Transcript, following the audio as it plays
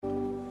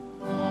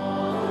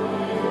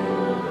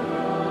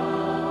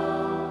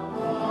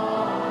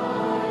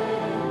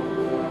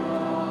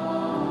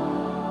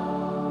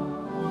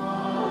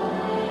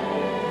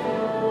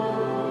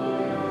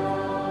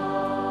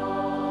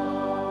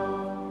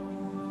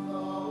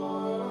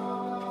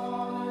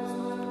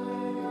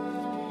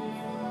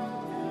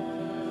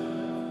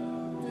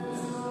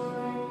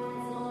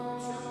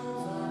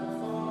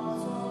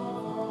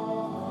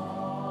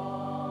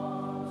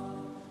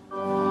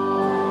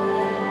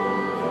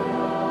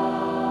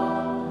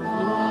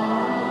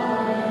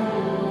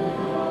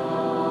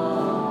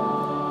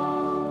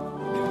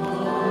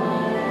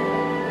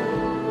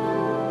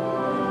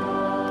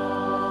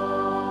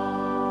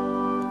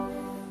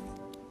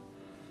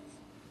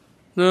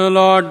The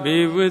Lord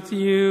be with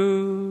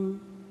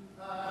you.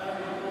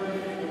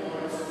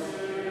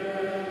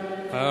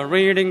 A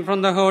reading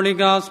from the Holy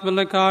Gospel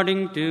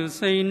according to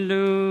St.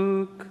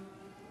 Luke.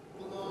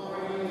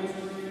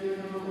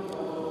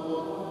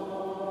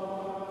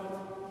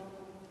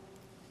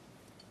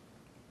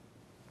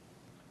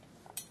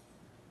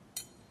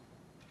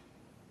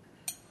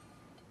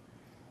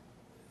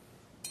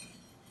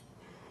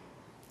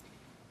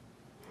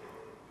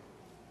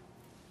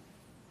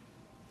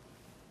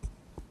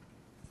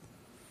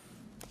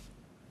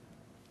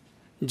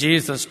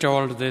 Jesus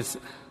told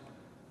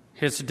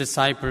his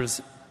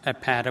disciples a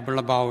parable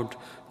about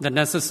the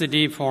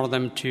necessity for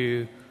them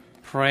to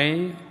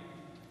pray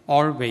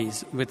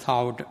always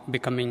without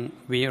becoming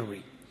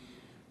weary.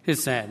 He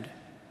said,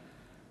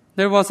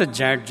 "There was a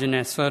judge in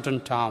a certain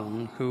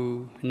town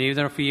who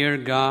neither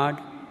feared God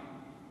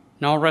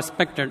nor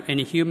respected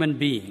any human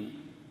being.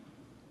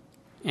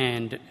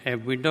 And a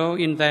widow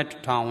in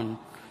that town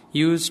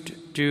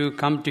used to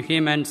come to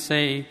him and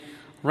say,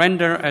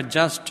 'Render a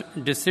just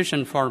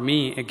decision for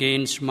me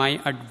against my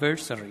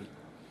adversary.'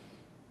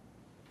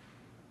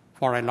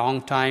 For a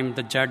long time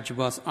the judge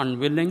was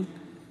unwilling,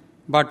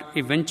 but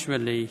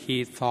eventually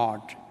he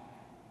thought,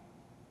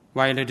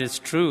 'While it is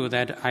true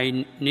that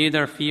I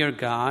neither fear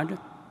God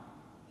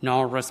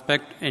nor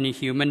respect any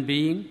human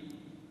being,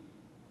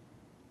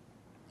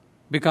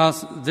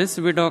 because this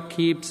widow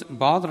keeps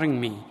bothering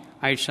me,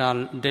 I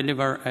shall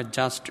deliver a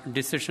just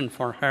decision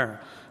for her,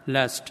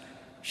 lest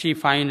she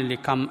finally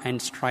come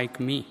and strike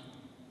me.'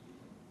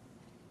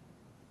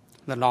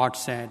 The Lord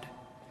said,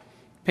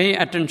 'Pay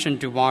attention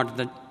to what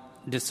the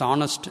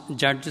dishonest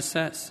judge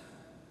says.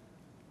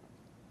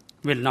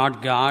 Will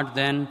not God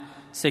then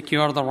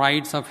secure the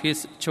rights of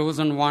his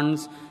chosen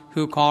ones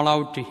who call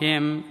out to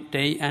him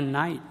day and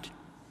night?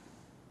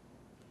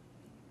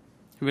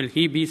 Will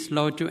he be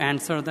slow to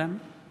answer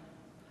them?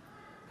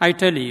 I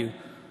tell you,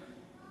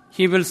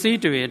 he will see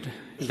to it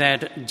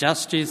that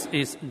justice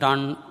is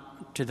done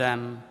to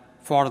them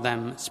for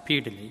them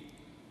speedily.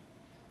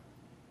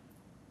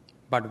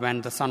 But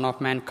when the Son of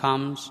Man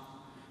comes,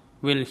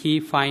 will he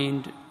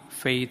find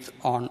faith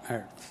on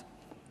earth?"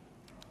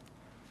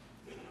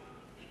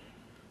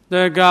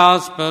 The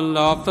Gospel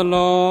of the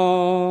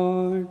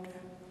Lord.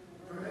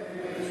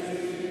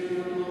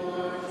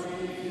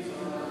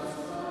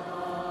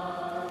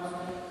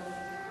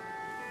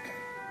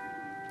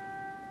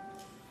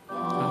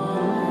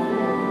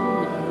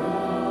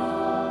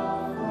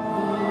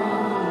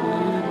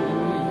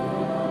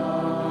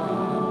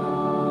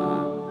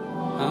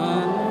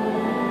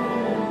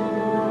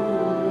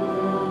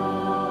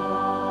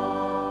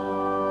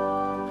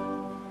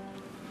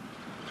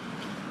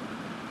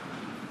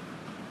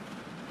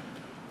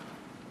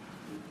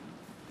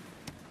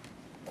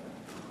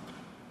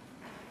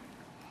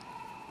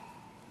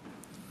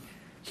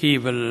 He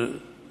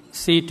will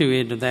see to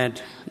it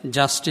that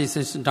justice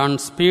is done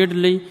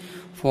speedily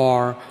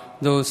for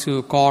those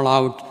who call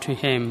out to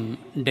him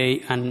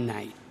day and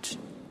night.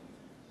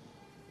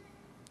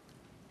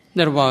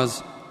 There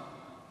was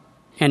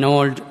an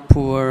old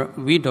poor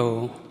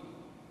widow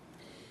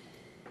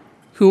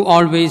who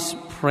always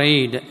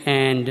prayed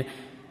and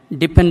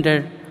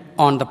depended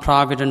on the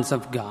providence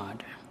of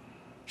God.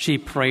 She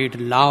prayed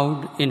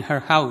loud in her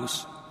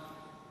house.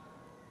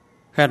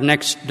 Her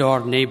next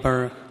door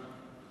neighbor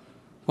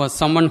was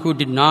someone who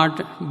did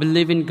not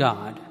believe in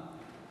God,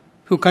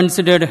 who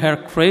considered her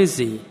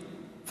crazy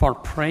for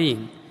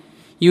praying,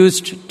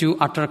 used to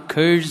utter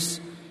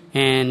curse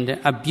and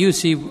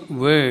abusive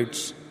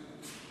words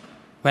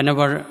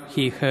whenever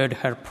he heard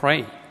her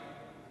pray.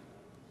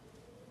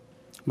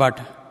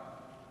 But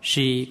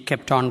she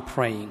kept on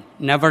praying,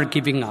 never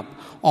giving up,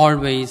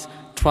 always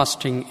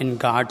trusting in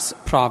God's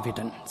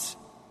providence.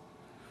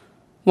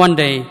 One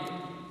day,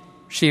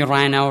 she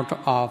ran out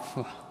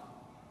of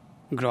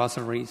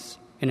groceries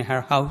in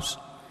her house,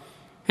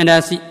 and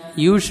as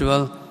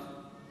usual,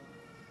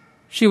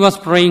 she was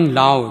praying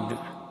loud,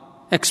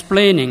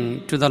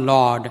 explaining to the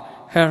Lord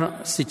her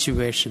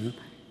situation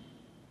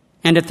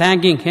and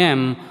thanking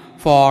him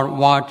for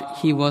what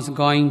he was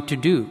going to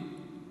do,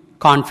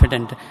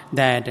 confident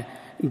that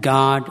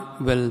God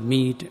will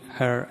meet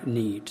her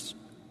needs.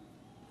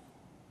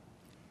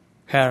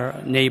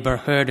 Her neighbor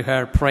heard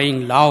her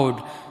praying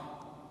loud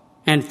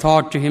and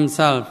thought to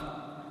himself,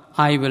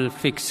 "I will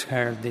fix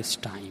her this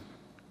time."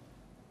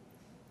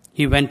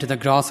 He went to the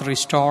grocery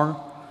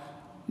store,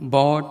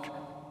 bought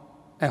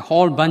a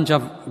whole bunch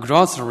of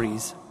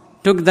groceries,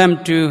 took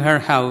them to her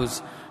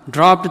house,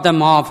 dropped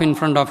them off in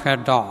front of her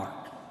door,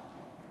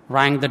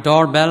 rang the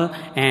doorbell,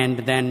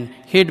 and then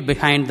hid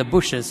behind the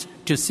bushes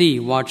to see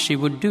what she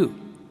would do.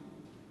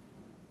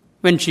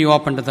 When she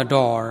opened the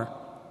door,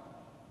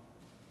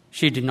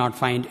 she did not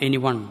find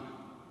anyone,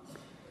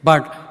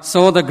 but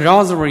saw the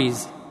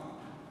groceries.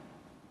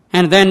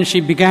 And then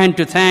she began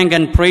to thank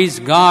and praise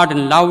God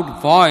in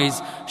loud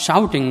voice,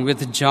 shouting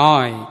with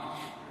joy,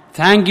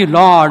 "Thank you,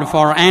 Lord,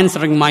 for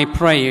answering my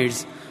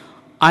prayers.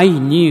 I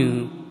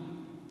knew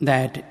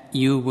that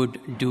you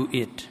would do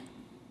it."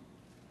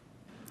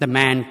 The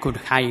man could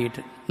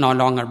hide no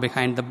longer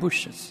behind the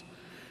bushes.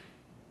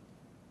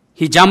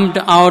 He jumped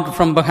out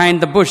from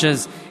behind the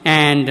bushes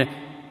and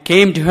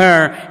came to her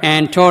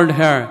and told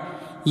her,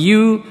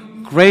 "You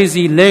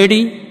crazy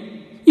lady,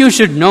 you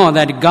should know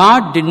that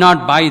God did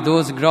not buy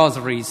those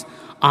groceries.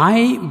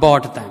 I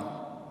bought them."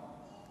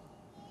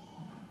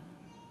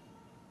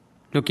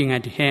 Looking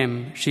at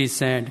him, she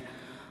said,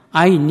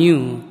 "I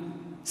knew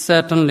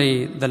certainly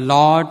the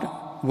Lord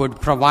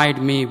would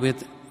provide me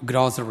with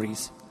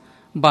groceries,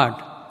 but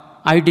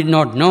I did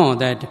not know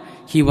that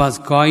he was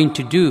going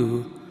to do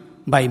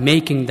by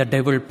making the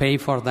devil pay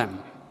for them."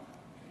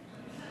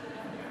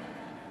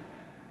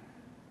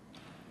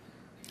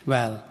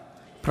 Well,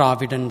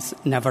 providence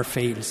never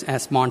fails,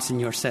 as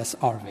Monsignor says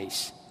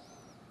always.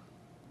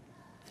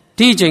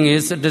 Teaching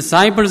his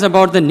disciples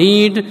about the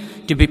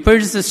need to be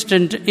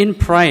persistent in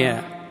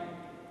prayer.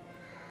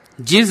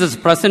 Jesus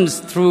presents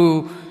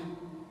through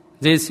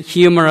this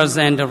humorous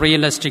and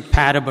realistic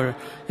parable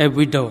a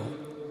widow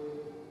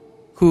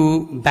who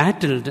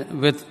battled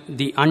with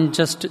the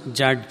unjust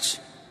judge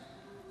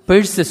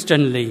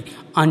persistently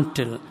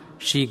until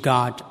she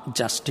got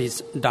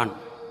justice done.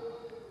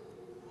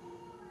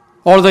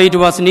 Although it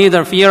was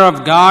neither fear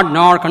of God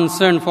nor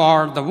concern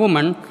for the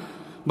woman,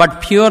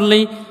 but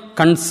purely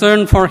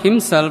concern for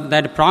himself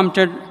that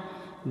prompted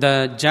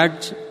the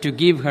judge to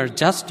give her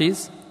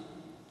justice,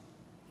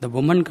 the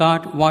woman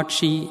got what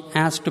she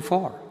asked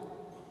for.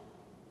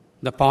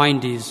 The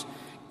point is,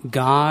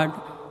 God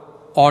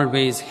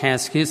always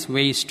has his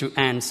ways to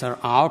answer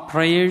our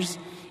prayers,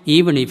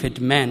 even if it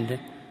meant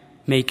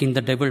making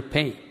the devil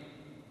pay.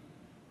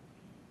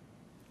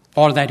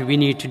 All that we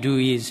need to do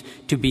is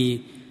to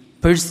be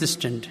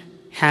persistent,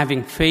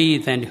 having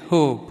faith and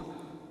hope,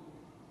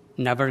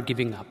 never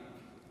giving up.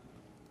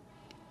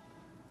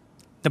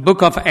 The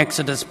book of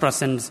Exodus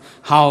presents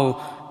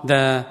how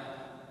the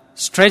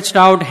stretched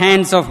out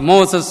hands of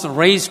Moses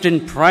raised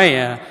in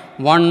prayer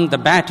won the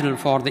battle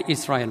for the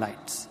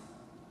Israelites.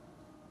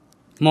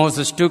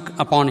 Moses took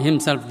upon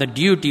himself the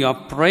duty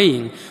of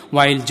praying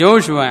while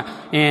Joshua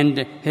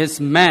and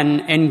his men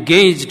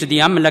engaged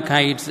the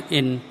Amalekites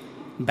in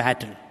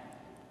battle.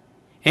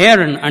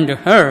 Aaron and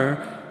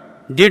Hur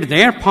did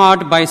their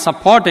part by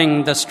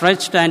supporting the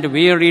stretched and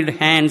wearied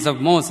hands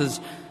of Moses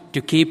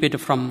to keep it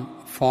from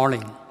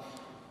falling.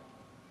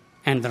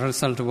 And the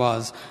result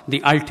was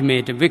the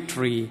ultimate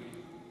victory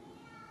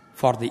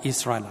for the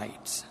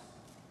Israelites.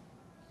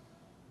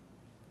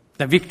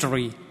 The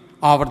victory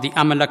over the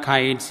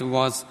Amalekites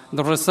was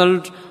the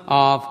result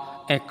of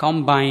a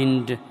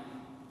combined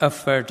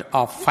effort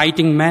of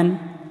fighting men,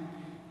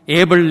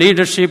 able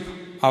leadership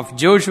of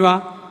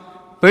Joshua,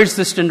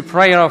 persistent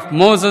prayer of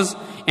Moses,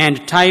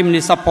 and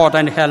timely support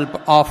and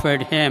help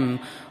offered him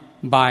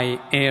by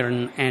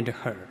Aaron and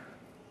Hur.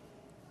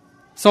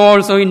 So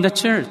also in the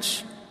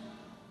church,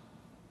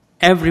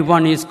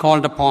 everyone is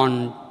called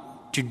upon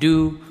to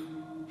do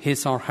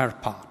his or her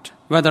part,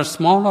 whether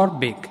small or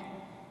big,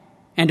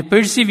 and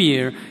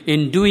persevere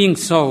in doing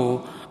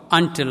so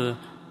until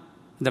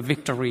the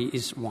victory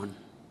is won.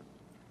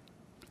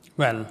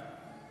 Well,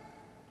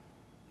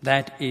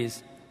 that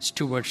is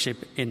stewardship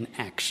in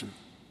action.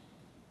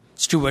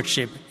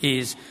 Stewardship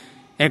is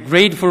a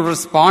grateful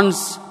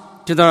response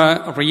to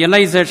the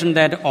realization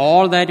that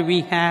all that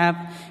we have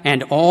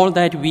and all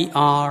that we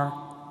are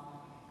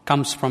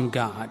comes from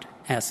God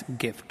as a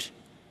gift.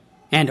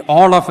 And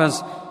all of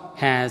us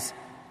has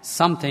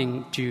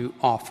something to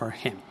offer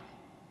him.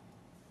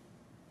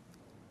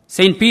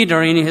 St.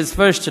 Peter, in his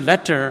first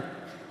letter,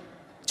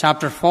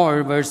 chapter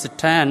 4, verse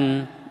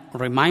 10,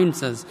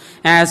 reminds us,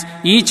 as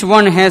each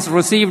one has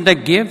received a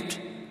gift,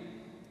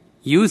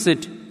 use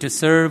it to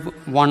serve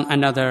one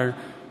another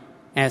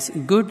as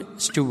good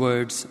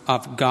stewards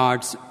of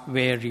God's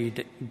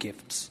varied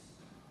gifts.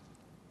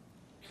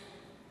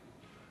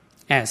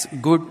 As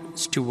good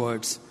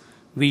stewards,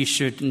 we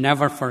should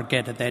never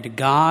forget that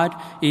God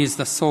is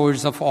the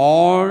source of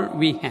all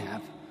we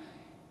have,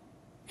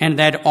 and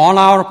that all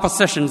our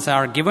possessions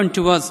are given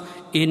to us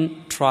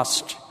in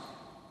trust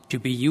to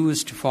be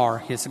used for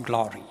his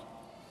glory.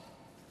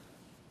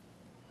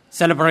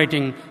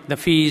 Celebrating the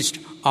feast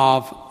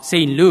of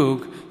St.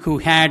 Luke, who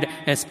had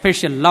a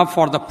special love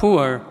for the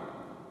poor,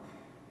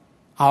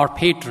 our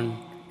patron,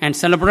 and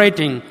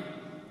celebrating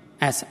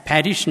as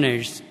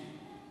parishioners,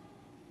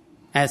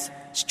 as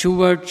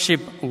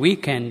Stewardship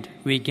Weekend,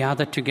 we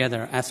gather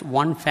together as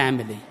one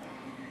family,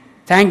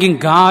 thanking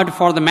God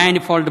for the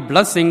manifold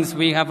blessings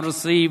we have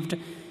received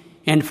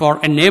and for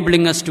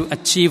enabling us to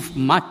achieve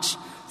much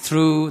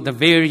through the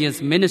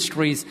various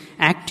ministries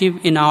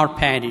active in our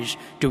parish,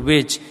 to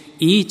which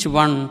each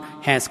one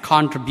has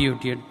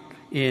contributed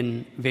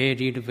in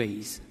varied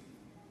ways.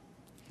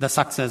 The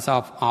success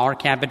of our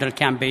capital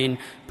campaign,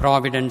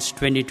 Providence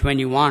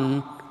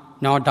 2021,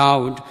 no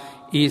doubt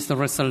is the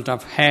result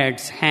of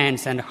heads,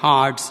 hands, and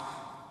hearts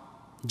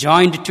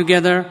joined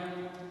together,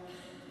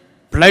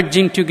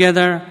 pledging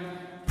together,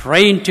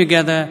 praying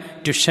together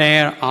to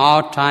share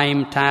our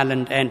time,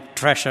 talent, and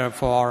treasure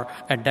for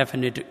a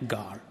definite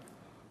goal.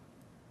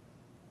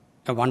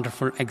 A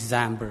wonderful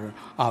example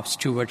of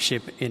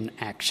stewardship in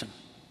action.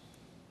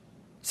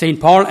 St.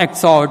 Paul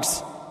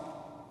exhorts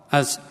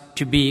us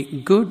to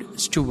be good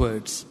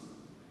stewards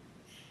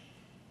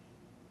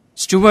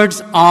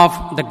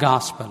of the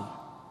gospel,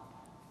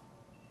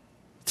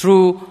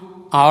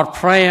 through our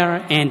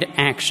prayer and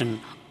action,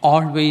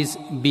 always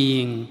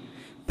being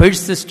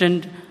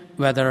persistent,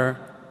 whether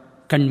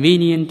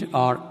convenient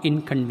or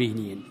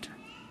inconvenient.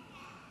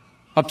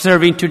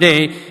 Observing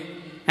today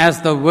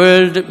as the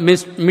World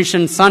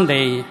Mission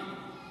Sunday,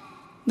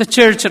 the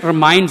church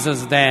reminds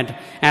us that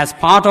as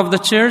part of the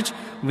church,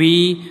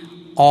 we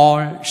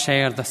all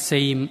share the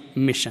same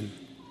mission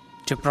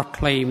to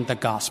proclaim the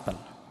gospel.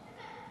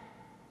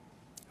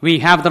 We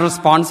have the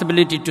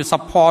responsibility to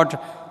support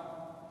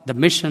the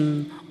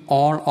mission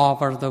all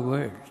over the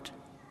world.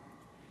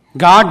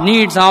 God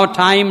needs our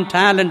time,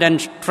 talent, and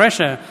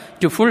treasure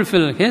to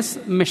fulfill His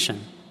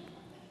mission.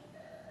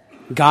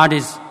 God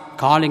is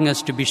calling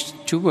us to be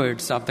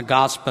stewards of the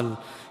gospel,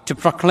 to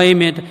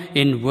proclaim it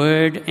in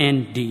word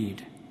and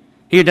deed.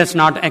 He does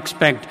not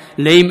expect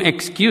lame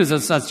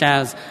excuses such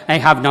as, I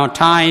have no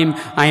time,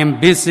 I am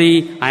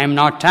busy, I am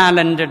not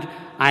talented,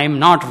 I am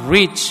not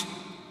rich,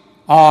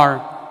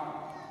 or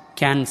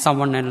can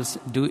someone else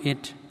do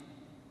it?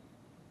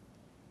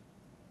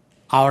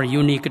 Our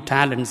unique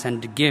talents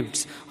and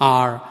gifts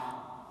are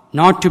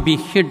not to be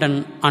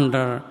hidden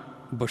under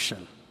bushel,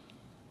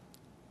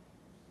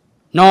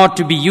 nor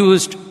to be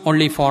used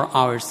only for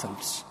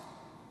ourselves.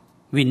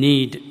 We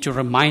need to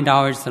remind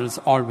ourselves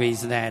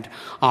always that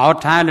our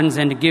talents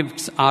and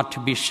gifts are to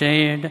be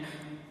shared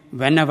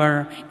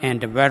whenever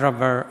and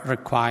wherever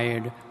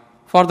required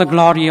for the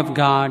glory of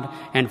God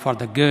and for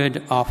the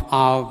good of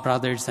our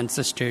brothers and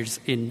sisters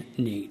in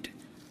need.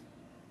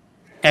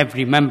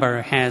 Every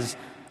member has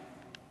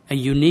a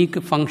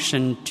unique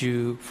function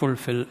to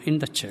fulfill in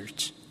the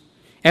church.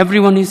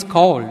 Everyone is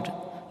called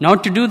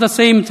not to do the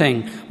same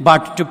thing,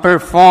 but to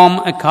perform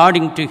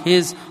according to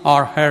his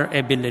or her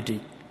ability,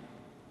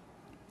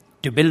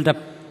 to build up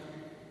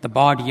the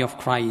body of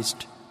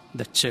Christ,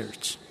 the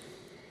church.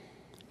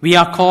 We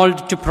are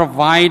called to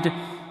provide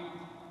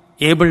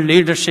able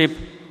leadership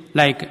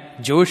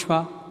like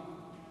Joshua,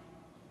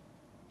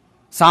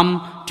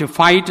 some to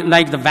fight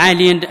like the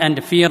valiant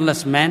and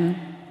fearless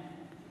men,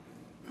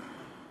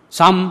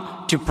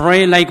 some to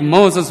pray like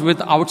Moses with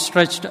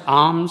outstretched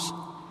arms,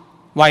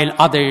 while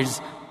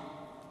others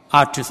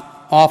are to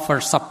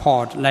offer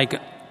support like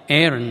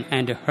Aaron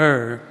and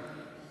Hur,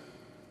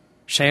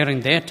 sharing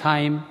their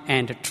time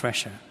and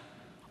treasure,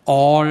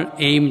 all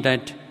aimed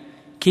at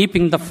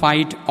keeping the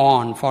fight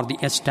on for the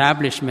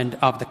establishment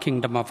of the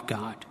kingdom of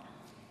God.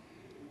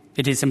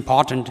 It is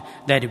important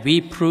that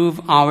we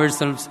prove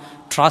ourselves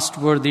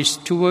trustworthy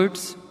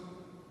stewards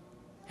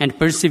and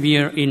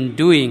persevere in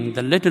doing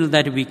the little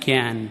that we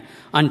can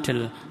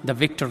until the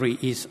victory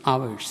is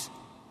ours.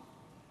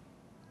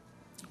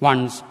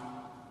 Once,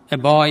 a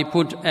boy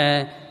put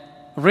a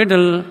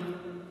riddle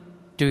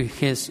to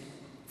his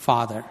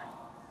father.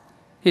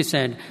 He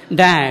said,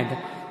 "Dad,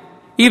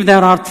 if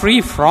there are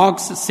 3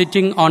 frogs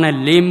sitting on a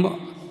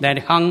limb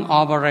that hung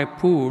over a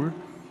pool,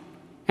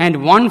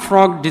 and one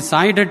frog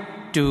decided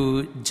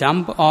to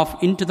jump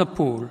off into the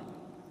pool,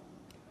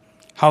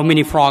 how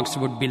many frogs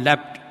would be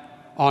left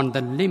on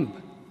the limb?"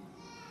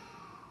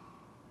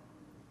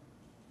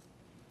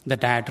 The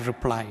dad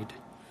replied,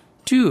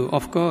 2,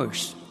 of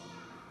course.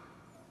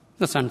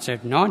 The son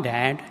said, "No,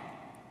 Dad."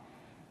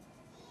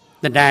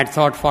 The dad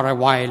thought for a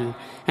while,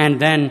 and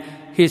then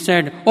he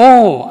said,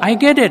 "Oh, I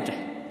get it.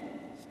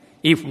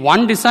 If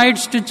one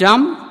decides to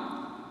jump,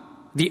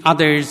 the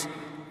others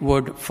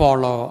would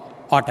follow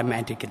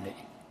automatically.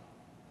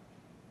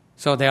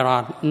 So there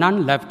are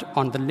none left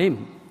on the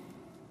limb."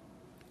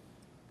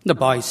 The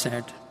boy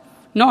said,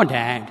 "No,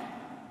 Dad.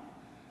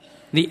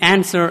 The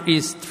answer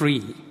is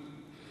 3,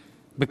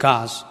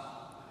 because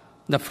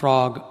the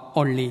frog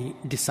only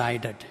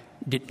decided,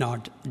 did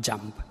not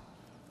jump."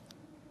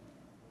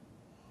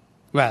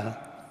 Well,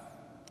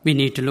 we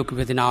need to look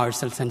within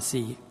ourselves and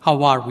see,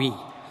 how are we?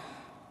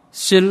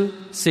 Still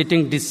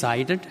sitting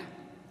decided,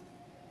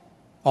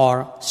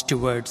 or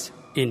stewards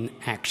in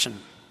action?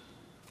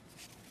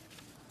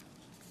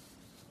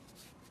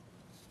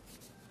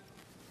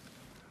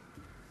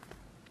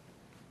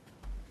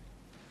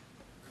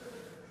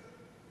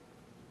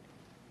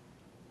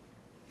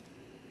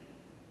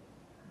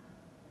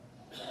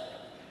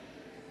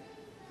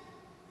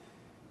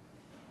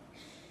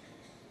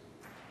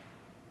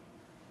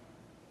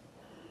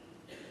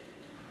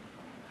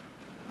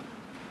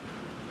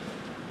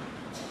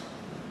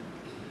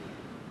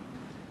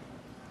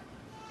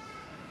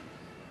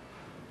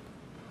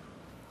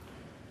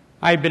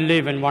 I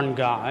believe in one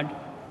God,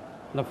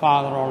 the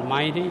Father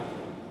Almighty,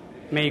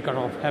 maker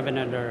of heaven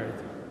and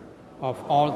earth, of all